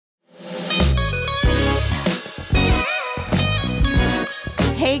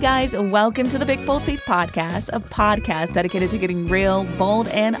Hey guys, welcome to the Big Bold Faith Podcast, a podcast dedicated to getting real, bold,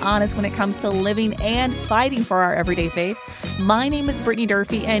 and honest when it comes to living and fighting for our everyday faith. My name is Brittany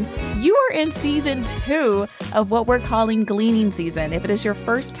Durfee, and you are in season 2 of what we're calling Gleaning Season. If it is your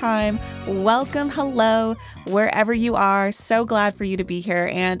first time, welcome, hello, wherever you are. So glad for you to be here.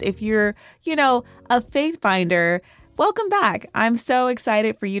 And if you're, a faith finder, welcome back. I'm so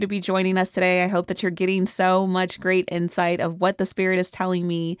excited for you to be joining us today. I hope that you're getting so much great insight of what the Spirit is telling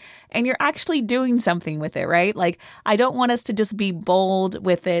me and you're actually doing something with it, right? Like, I don't want us to just be bold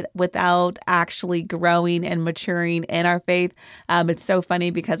with it without actually growing and maturing in our faith. It's so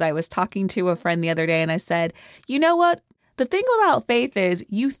funny because I was talking to a friend the other day and I said, you know what? The thing about faith is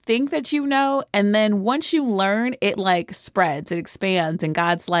you think that you know, and then once you learn, it like spreads, it expands, and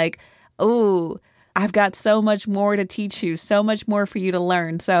God's like, oh, I've got so much more to teach you, so much more for you to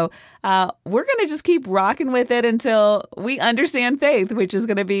learn. So we're going to just keep rocking with it until we understand faith, which is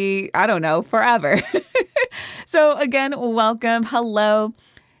going to be, forever. So again, welcome. Hello.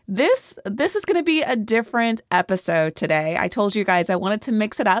 This is going to be a different episode today. I told you guys I wanted to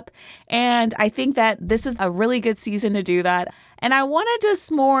mix it up, and I think that this is a really good season to do that. And I want to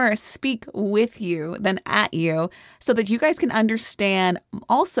just more speak with you than at you so that you guys can understand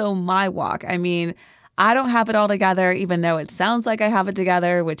also my walk. I mean, I don't have it all together, even though it sounds like I have it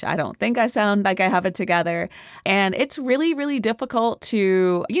together, which I don't think I sound like I have it together. And it's really, really difficult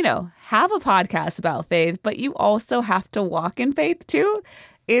to, have a podcast about faith, but you also have to walk in faith too.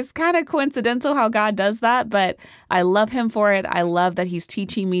 It's kind of coincidental how God does that, but I love him for it. I love that he's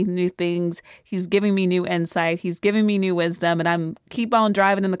teaching me new things. He's giving me new insight. He's giving me new wisdom, and I'm keep on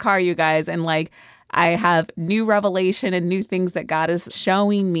driving in the car, you guys. And I have new revelation and new things that God is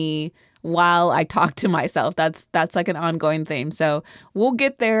showing me while I talk to myself. That's like an ongoing theme. So we'll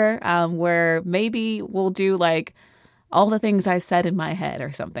get there where maybe we'll do like all the things I said in my head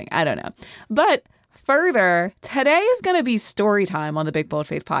or something. I don't know. But further, today is going to be story time on the Big Bold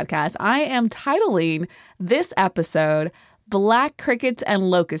Faith Podcast. I am titling this episode Black Crickets and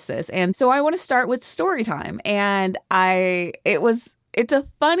Locusts. And so I want to start with story time. And it's a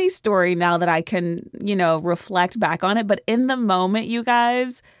funny story now that I can, reflect back on it. But in the moment, you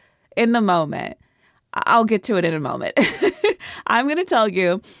guys, I'll get to it in a moment. I'm going to tell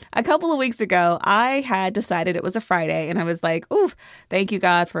you, a couple of weeks ago, I had decided it was a Friday, and I was like, ooh, thank you,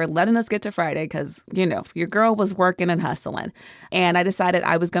 God, for letting us get to Friday, because, your girl was working and hustling, and I decided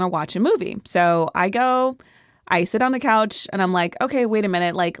I was going to watch a movie. So I sit on the couch, and I'm like, okay, wait a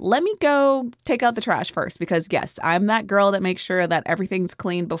minute, let me go take out the trash first, because yes, I'm that girl that makes sure that everything's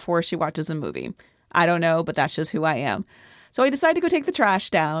clean before she watches a movie. I don't know, but that's just who I am. So I decided to go take the trash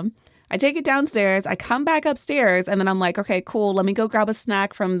down. I take it downstairs, I come back upstairs, and then I'm like, okay, cool, let me go grab a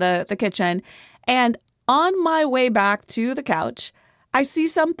snack from the kitchen. And on my way back to the couch, I see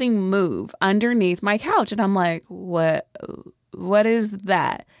something move underneath my couch. And I'm like, what is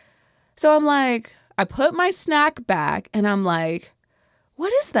that? So I'm like, I put my snack back, and I'm like,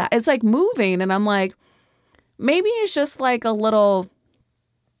 what is that? It's like moving. And I'm like, maybe it's just like a little,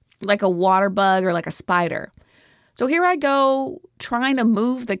 like a water bug or like a spider. So here I go trying to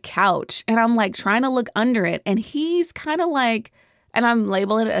move the couch, and I'm like trying to look under it, and he's kind of like, and I'm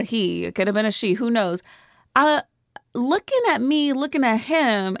labeling it a he, it could have been a she, who knows, looking at me, looking at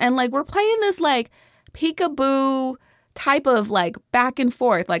him, and we're playing this peekaboo type of back and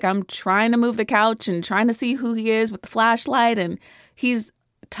forth. I'm trying to move the couch and trying to see who he is with the flashlight, and he's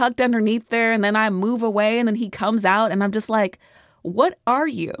tucked underneath there, and then I move away, and then he comes out, and I'm just like, what are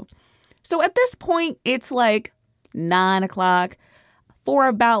you? So at this point, it's 9 o'clock. For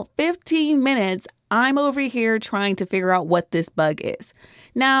about 15 minutes, I'm over here trying to figure out what this bug is.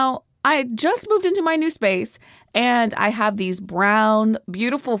 Now, I just moved into my new space, and I have these brown,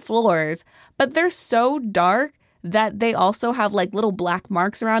 beautiful floors, but they're so dark that they also have little black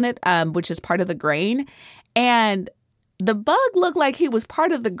marks around it, which is part of the grain. And the bug looked like he was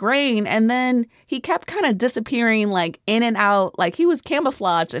part of the grain, and then he kept kind of disappearing in and out, like he was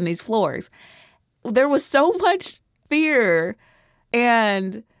camouflaged in these floors. There was so much fear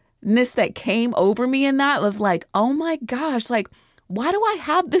and ness that came over me in that of oh my gosh, why do I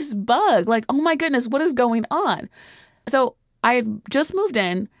have this bug? Oh my goodness, what is going on? So I just moved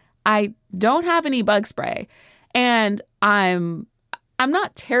in. I don't have any bug spray, and I'm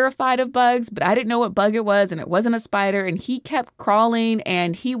not terrified of bugs, but I didn't know what bug it was, and it wasn't a spider, and he kept crawling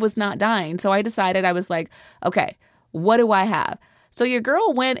and he was not dying. So I decided, I was like, okay, what do I have? So your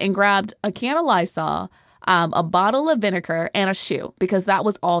girl went and grabbed a can of Lysol, a bottle of vinegar, and a shoe, because that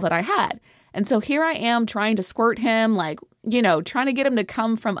was all that I had. And so here I am trying to squirt him, trying to get him to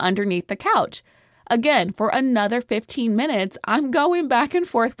come from underneath the couch. again, for another 15 minutes, I'm going back and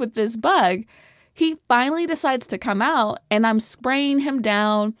forth with this bug. He finally decides to come out and I'm spraying him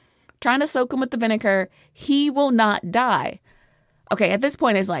down, trying to soak him with the vinegar. He will not die. Okay, at this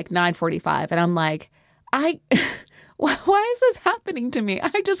point it's like 9:45 and I'm like, why is this happening to me?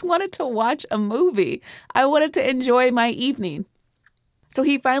 I just wanted to watch a movie. I wanted to enjoy my evening. So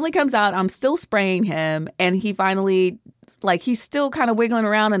he finally comes out. I'm still spraying him and he finally, he's still kind of wiggling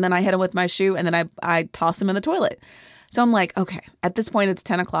around and then I hit him with my shoe and then I toss him in the toilet. So I'm like, okay, at this point it's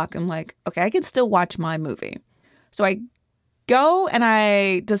 10 o'clock. I'm like, okay, I can still watch my movie. So I go and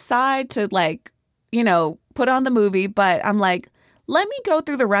I decide to put on the movie, but I'm like, let me go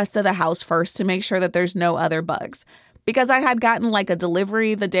through the rest of the house first to make sure that there's no other bugs. Because I had gotten a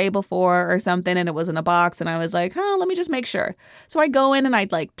delivery the day before or something and it was in a box and I was like, let me just make sure. So I go in and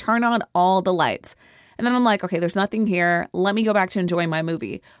I'd turn on all the lights. And then I'm like, okay, there's nothing here. Let me go back to enjoying my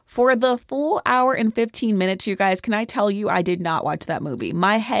movie. For the full hour and 15 minutes, you guys, can I tell you, I did not watch that movie.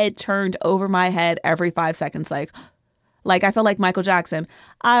 My head turned over my head every 5 seconds. Like I felt like Michael Jackson.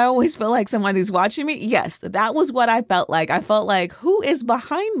 I always feel like somebody's watching me. Yes, that was what I felt like. I felt like, who is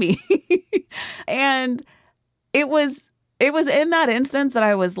behind me? And it was in that instance that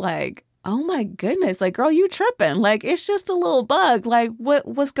I was like, oh my goodness, girl, you tripping. It's just a little bug.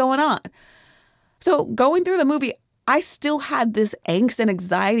 What's going on? So going through the movie, I still had this angst and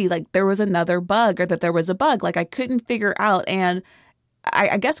anxiety, there was another bug or that there was a bug. I couldn't figure out. And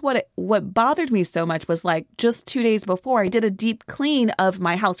I guess what bothered me so much was just 2 days before, I did a deep clean of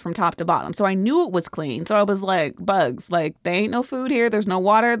my house from top to bottom. So I knew it was clean. So I was like, bugs, there ain't no food here. There's no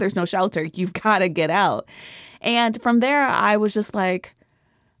water. There's no shelter. You've got to get out. And from there, I was just like,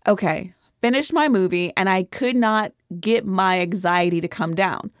 okay, finished my movie and I could not get my anxiety to come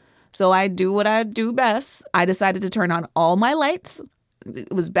down. So I do what I do best. I decided to turn on all my lights.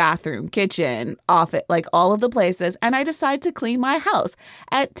 It was bathroom, kitchen, office, all of the places. And I decided to clean my house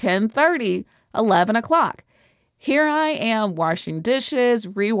at 10:30, 11 o'clock. Here I am washing dishes,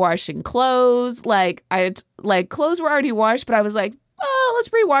 rewashing clothes. Clothes were already washed, but I was like, oh, let's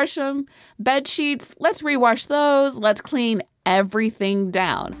rewash them. Bed sheets, let's rewash those. Let's clean everything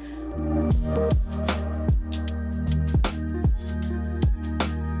down.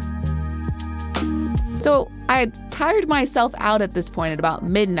 So I had tired myself out at this point at about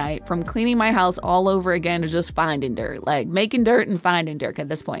midnight from cleaning my house all over again to just finding dirt, making dirt and finding dirt at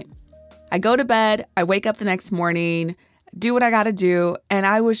this point. I go to bed, I wake up the next morning, do what I got to do, and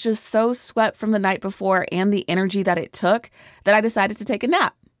I was just so swept from the night before and the energy that it took that I decided to take a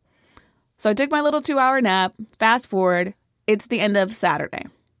nap. So I took my little 2-hour nap. Fast forward, it's the end of Saturday.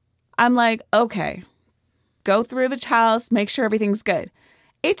 I'm like, okay, go through the house, make sure everything's good.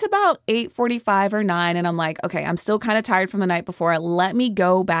 It's about 8:45 or 9, and I'm like, okay, I'm still kind of tired from the night before. Let me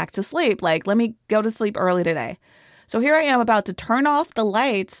go back to sleep. Let me go to sleep early today. So here I am about to turn off the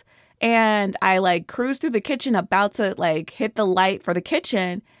lights, and I cruise through the kitchen, about to hit the light for the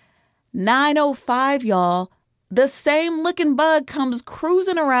kitchen. 9:05, y'all. The same looking bug comes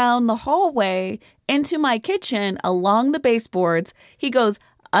cruising around the hallway into my kitchen along the baseboards. He goes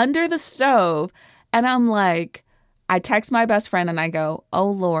under the stove, and I'm like, I text my best friend and I go, oh,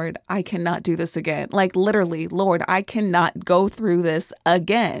 Lord, I cannot do this again. Literally, Lord, I cannot go through this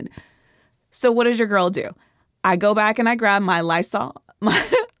again. So what does your girl do? I go back and I grab my Lysol,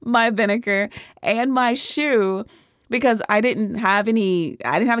 my vinegar, and my shoe because I didn't have any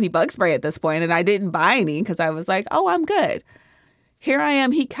bug spray at this point and I didn't buy any because I was like, oh, I'm good. Here I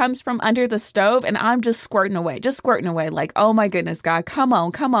am. He comes from under the stove and I'm just squirting away, oh my goodness, God, come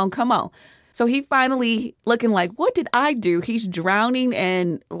on. So he finally looking like, what did I do? He's drowning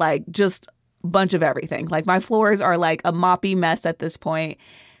in just a bunch of everything. My floors are a moppy mess at this point.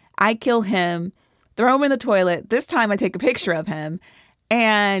 I kill him, throw him in the toilet. This time I take a picture of him.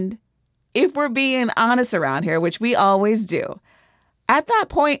 And if we're being honest around here, which we always do, at that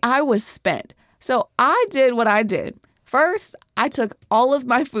point I was spent. So I did what I did. First, I took all of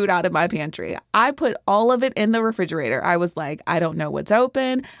my food out of my pantry. I put all of it in the refrigerator. I was like, I don't know what's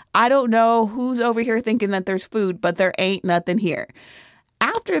open. I don't know who's over here thinking that there's food, but there ain't nothing here.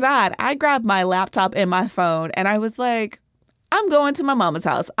 After that, I grabbed my laptop and my phone and I was like, I'm going to my mama's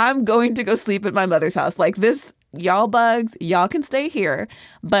house. I'm going to go sleep at my mother's house. This, y'all bugs, y'all can stay here,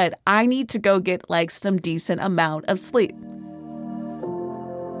 but I need to go get some decent amount of sleep.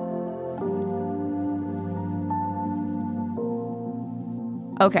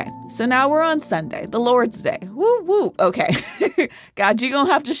 Okay, so now we're on Sunday, the Lord's Day. Woo, woo. Okay. God, you're going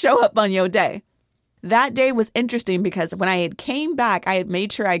to have to show up on your day. That day was interesting because when I had came back, I had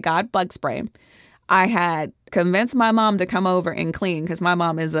made sure I got bug spray. I had convinced my mom to come over and clean because my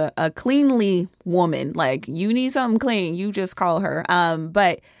mom is a cleanly woman. Like, you need something clean, you just call her.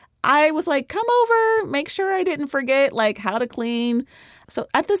 But I was like, come over, make sure I didn't forget like how to clean. So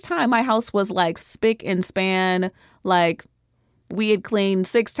at this time, my house was like spick and span. Like, we had cleaned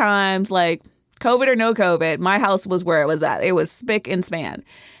 6 times, like COVID or no COVID. My house was where it was at. It was spick and span.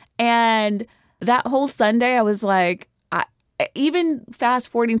 And that whole Sunday, I was like, even fast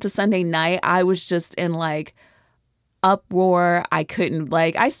forwarding to Sunday night, I was just in like uproar. I couldn't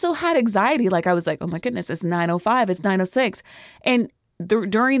I still had anxiety. Like, I was like, oh my goodness, it's 9:05, it's 9:06. And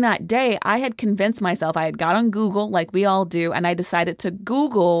during that day, I had convinced myself, I had got on Google like we all do, and I decided to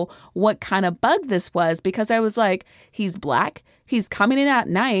Google what kind of bug this was because I was like, he's black, he's coming in at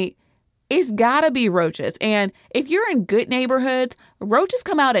night, it's gotta be roaches. And if you're in good neighborhoods, roaches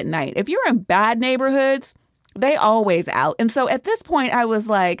come out at night. If you're in bad neighborhoods, they always out. And so at this point, I was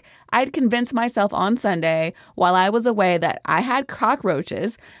like, I'd convinced myself on Sunday while I was away that I had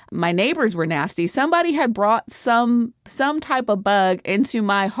cockroaches. My neighbors were nasty. Somebody had brought some type of bug into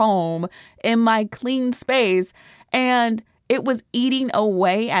my home in my clean space, and it was eating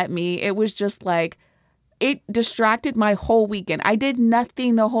away at me. It was just like, it distracted my whole weekend. I did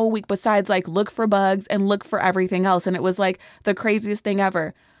nothing the whole week besides like look for bugs and look for everything else. And it was like the craziest thing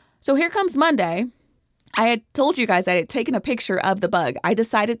ever. So here comes Monday. I had told you guys I had taken a picture of the bug. I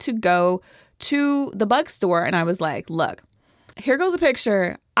decided to go to the bug store and I was like, look, here goes a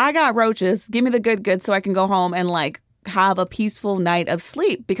picture. I got roaches. Give me the good so I can go home and like have a peaceful night of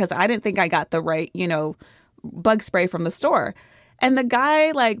sleep because I didn't think I got the right, bug spray from the store. And the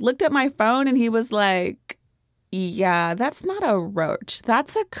guy like looked at my phone and he was like, yeah, that's not a roach.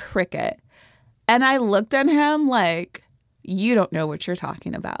 That's a cricket. And I looked at him like, you don't know what you're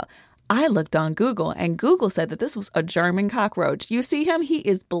talking about. I looked on Google and Google said that this was a German cockroach. You see him? He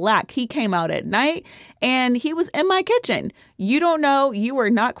is black. He came out at night and he was in my kitchen. You don't know. You are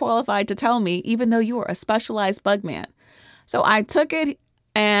not qualified to tell me, even though you are a specialized bug man. So I took it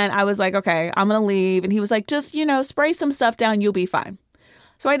and I was like, okay, I'm going to leave. And he was like, just, spray some stuff down. You'll be fine.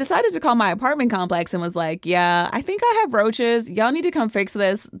 So I decided to call my apartment complex and was like, yeah, I think I have roaches. Y'all need to come fix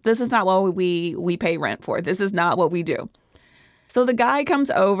this. This is not what we pay rent for. This is not what we do. So the guy comes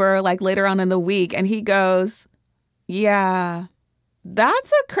over like later on in the week and he goes, yeah,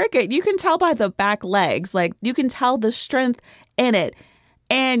 that's a cricket. You can tell by the back legs. Like, you can tell the strength in it.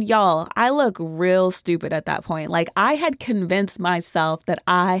 And y'all, I look real stupid at that point. Like, I had convinced myself that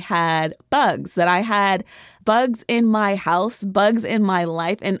I had bugs in my house, bugs in my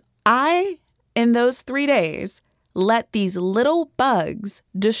life. And I, in those 3 days, let these little bugs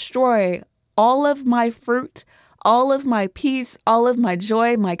destroy all of my fruit, all of my peace, all of my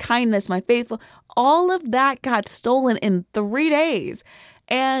joy, my kindness, my faithful, all of that got stolen in 3 days.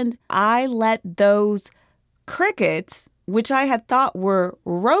 And I let those crickets, which I had thought were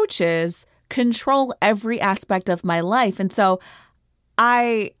roaches, control every aspect of my life. And so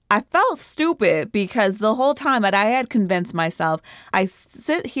I felt stupid because the whole time that I had convinced myself, I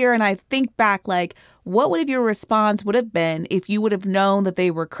sit here and I think back like, what would your response would have been if you would have known that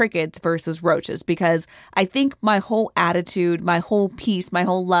they were crickets versus roaches? Because I think my whole attitude, my whole peace, my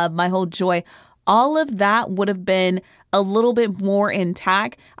whole love, my whole joy, all of that would have been a little bit more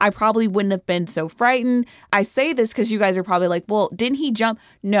intact. I probably wouldn't have been so frightened. I say this because you guys are probably like, well, didn't he jump?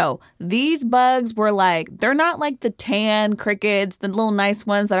 No, these bugs were like, they're not like the tan crickets, the little nice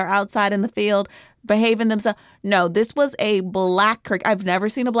ones that are outside in the field behaving themselves. No, this was a black cricket. I've never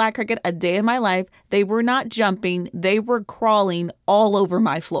seen a black cricket a day in my life. They were not jumping. They were crawling all over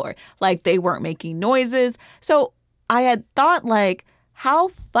my floor. Like, they weren't making noises. So I had thought like, how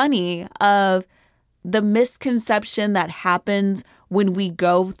funny of the misconception that happens when we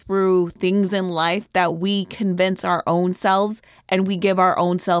go through things in life that we convince our own selves and we give our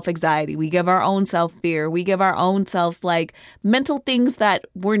own self anxiety. We give our own self fear. We give our own selves like mental things that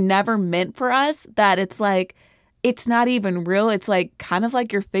were never meant for us, that it's like, it's not even real. It's like kind of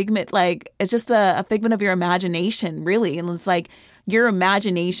like your figment, like it's just a figment of your imagination, really. And it's like your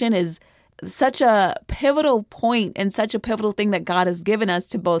imagination is such a pivotal point and such a pivotal thing that God has given us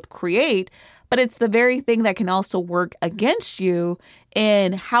to both create, but it's the very thing that can also work against you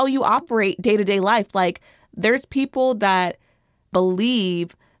in how you operate day-to-day life. Like, there's people that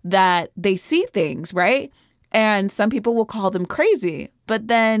believe that they see things, right? And some people will call them crazy. But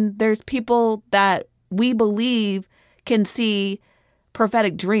then there's people that we believe can see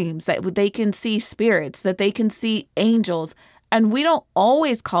prophetic dreams, that they can see spirits, that they can see angels. And we don't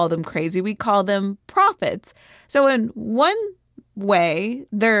always call them crazy. We call them prophets. So in one way,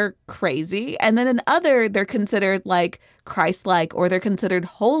 they're crazy. And then in other, they're considered like Christ-like, or they're considered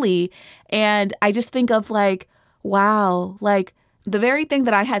holy. And I just think of like, wow, like the very thing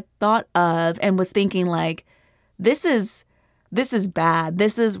that I had thought of and was thinking like, this is bad.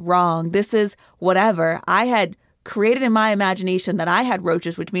 This is wrong. This is whatever. I had created in my imagination that I had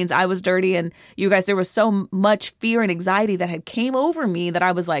roaches, which means I was dirty. And you guys, there was so much fear and anxiety that had came over me that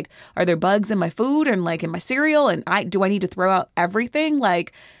I was like, are there bugs in my food and like in my cereal? And do I need to throw out everything?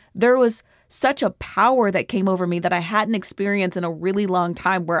 Like there was such a power that came over me that I hadn't experienced in a really long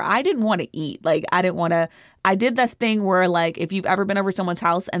time, where I didn't want to eat. Like I did that thing where like, if you've ever been over someone's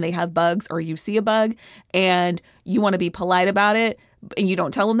house and they have bugs, or you see a bug and you want to be polite about it and you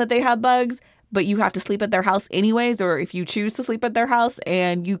don't tell them that they have bugs, but you have to sleep at their house anyways, or if you choose to sleep at their house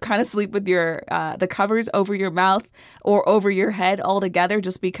and you kind of sleep with your the covers over your mouth or over your head altogether,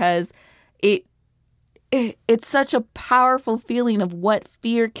 just because it's such a powerful feeling of what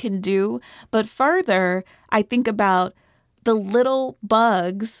fear can do. But further, I think about the little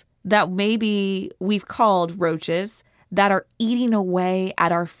bugs that maybe we've called roaches that are eating away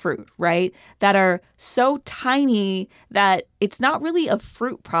at our fruit, right? That are so tiny that it's not really a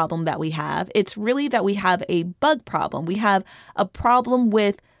fruit problem that we have. It's really that we have a bug problem. We have a problem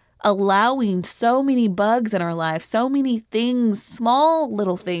with allowing so many bugs in our life, so many things, small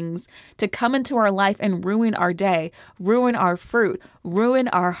little things, to come into our life and ruin our day, ruin our fruit, ruin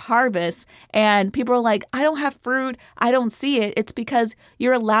our harvest. And people are like, I don't have fruit, I don't see it. It's because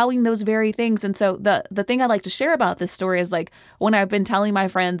you're allowing those very things. And so the thing I like to share about this story is like, when I've been telling my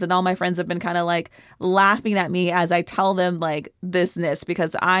friends, and all my friends have been kind of like laughing at me as I tell them like thisness,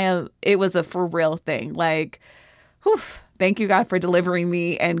 because it was a for real thing. Like, whew, thank you, God, for delivering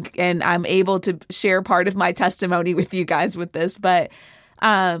me. And I'm able to share part of my testimony with you guys with this. But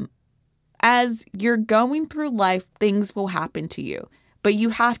as you're going through life, things will happen to you. But you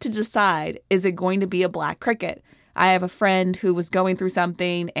have to decide, is it going to be a black cricket? I have a friend who was going through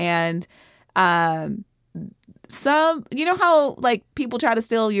something, and you know how like people try to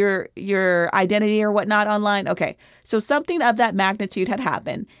steal your identity or whatnot online? Okay, so something of that magnitude had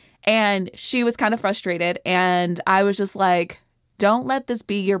happened. And she was kind of frustrated. And I was just like, don't let this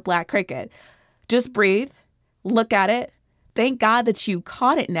be your black cricket. Just breathe. Look at it. Thank God that you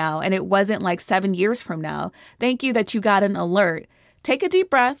caught it now. And it wasn't like 7 years from now. Thank you that you got an alert. Take a deep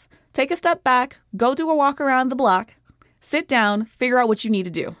breath. Take a step back. Go do a walk around the block. Sit down. Figure out what you need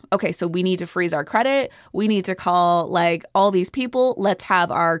to do. Okay, so we need to freeze our credit. We need to call like all these people. Let's have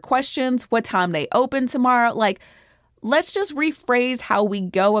our questions. What time they open tomorrow? Like, let's just rephrase how we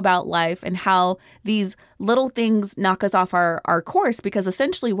go about life and how these little things knock us off our course, because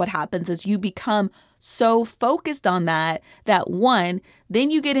essentially what happens is you become so focused on that one, then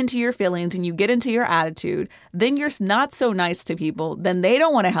you get into your feelings and you get into your attitude. Then you're not so nice to people. Then they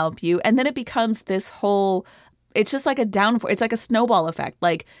don't want to help you. And then it becomes this whole, it's just like a downfall. It's like a snowball effect.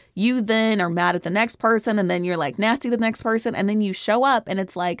 Like you then are mad at the next person, and then you're like nasty to the next person. And then you show up and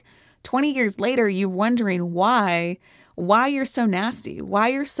it's like, 20 years later, you're wondering why you're so nasty, why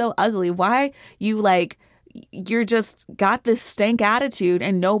you're so ugly, why you're just got this stank attitude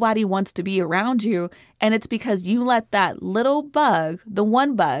and nobody wants to be around you. And it's because you let that little bug, the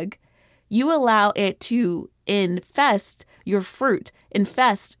one bug, you allow it to infest your fruit,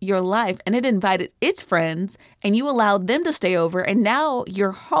 infest your life. And it invited its friends and you allowed them to stay over. And now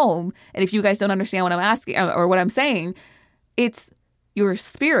you're home. And if you guys don't understand what I'm asking or what I'm saying, it's your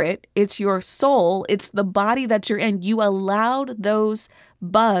spirit, it's your soul, it's the body that you're in. You allowed those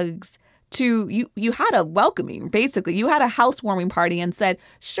bugs to, you had a welcoming, basically. You had a housewarming party and said,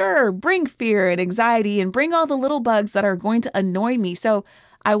 sure, bring fear and anxiety and bring all the little bugs that are going to annoy me. So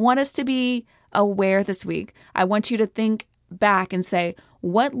I want us to be aware this week. I want you to think back and say,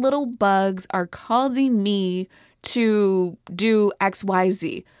 what little bugs are causing me to do X, Y,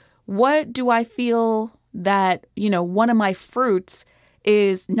 Z? What do I feel that, one of my fruits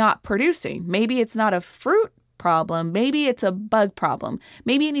is not producing? Maybe it's not a fruit problem. Maybe it's a bug problem.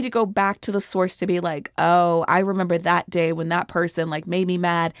 Maybe you need to go back to the source to be like, oh, I remember that day when that person like made me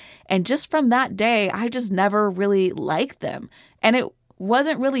mad. And just from that day, I just never really liked them. And it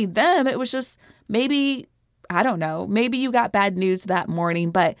wasn't really them. It was just maybe, I don't know, maybe you got bad news that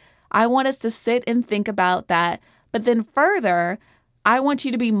morning. But I want us to sit and think about that. But then further, I want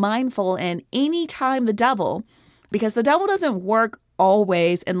you to be mindful in any time the devil, because the devil doesn't work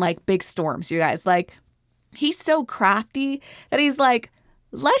always in like big storms, you guys. Like, he's so crafty that he's like,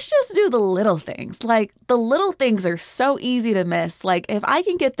 let's just do the little things. Like, the little things are so easy to miss. Like, if I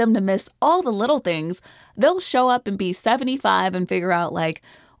can get them to miss all the little things, they'll show up and be 75 and figure out like,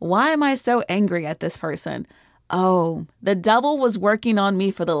 why am I so angry at this person? oh, the devil was working on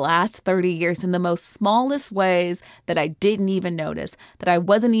me for the last 30 years in the most smallest ways that I didn't even notice, that I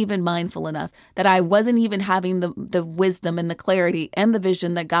wasn't even mindful enough, that I wasn't even having the wisdom and the clarity and the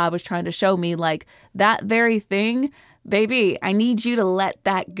vision that God was trying to show me. Like that very thing, baby, I need you to let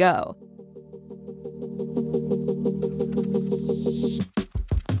that go.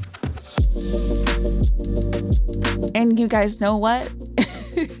 And you guys know what?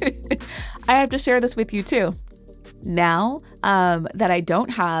 I have to share this with you too. Now that I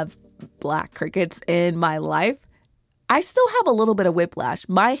don't have black crickets in my life, I still have a little bit of whiplash.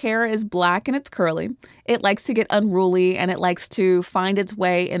 My hair is black and it's curly. It likes to get unruly and it likes to find its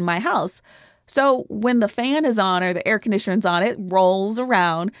way in my house. So when the fan is on or the air conditioner's on, it rolls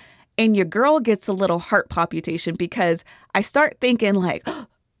around and your girl gets a little heart palpitation because I start thinking like,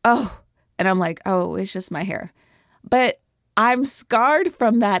 oh, and I'm like, oh, it's just my hair. But I'm scarred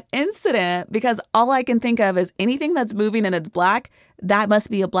from that incident because all I can think of is anything that's moving and it's black, that must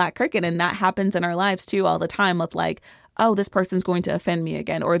be a black cricket. And that happens in our lives too all the time of like, oh, this person's going to offend me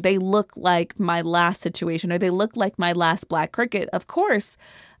again, or they look like my last situation, or they look like my last black cricket. Of course,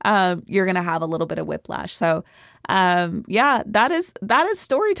 you're going to have a little bit of whiplash. So yeah, that is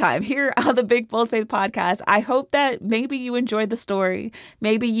story time here on the Big Bold Faith podcast. I hope that maybe you enjoyed the story.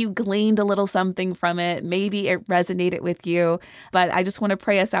 Maybe you gleaned a little something from it. Maybe it resonated with you. But I just want to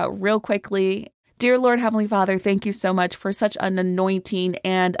pray us out real quickly. Dear Lord, Heavenly Father, thank you so much for such an anointing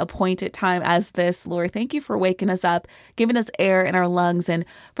and appointed time as this, Lord. Thank you for waking us up, giving us air in our lungs. And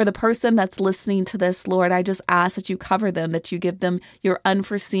for the person that's listening to this, Lord, I just ask that you cover them, that you give them your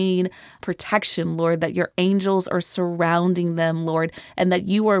unforeseen protection, Lord, that your angels are surrounding them, Lord, and that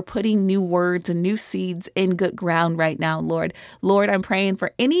you are putting new words and new seeds in good ground right now, Lord. Lord, I'm praying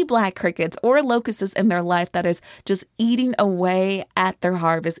for any black crickets or locusts in their life that is just eating away at their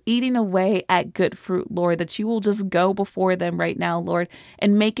harvest, eating away at good fruit, Lord, that you will just go before them right now, Lord,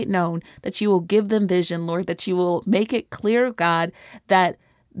 and make it known, that you will give them vision, Lord, that you will make it clear, God, that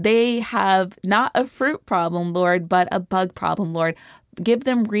they have not a fruit problem, Lord, but a bug problem, Lord. Give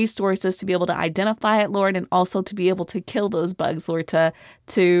them resources to be able to identify it, Lord, and also to be able to kill those bugs, Lord,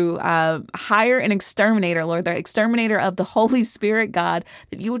 to hire an exterminator, Lord, the exterminator of the Holy Spirit, God,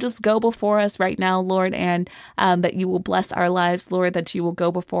 that you will just go before us right now, Lord, and that you will bless our lives, Lord, that you will go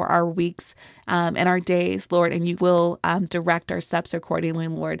before our weeks and our days, Lord, and you will direct our steps accordingly,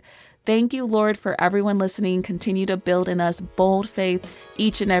 Lord. Thank you, Lord, for everyone listening. Continue to build in us bold faith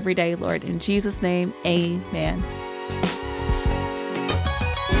each and every day, Lord. In Jesus' name, amen.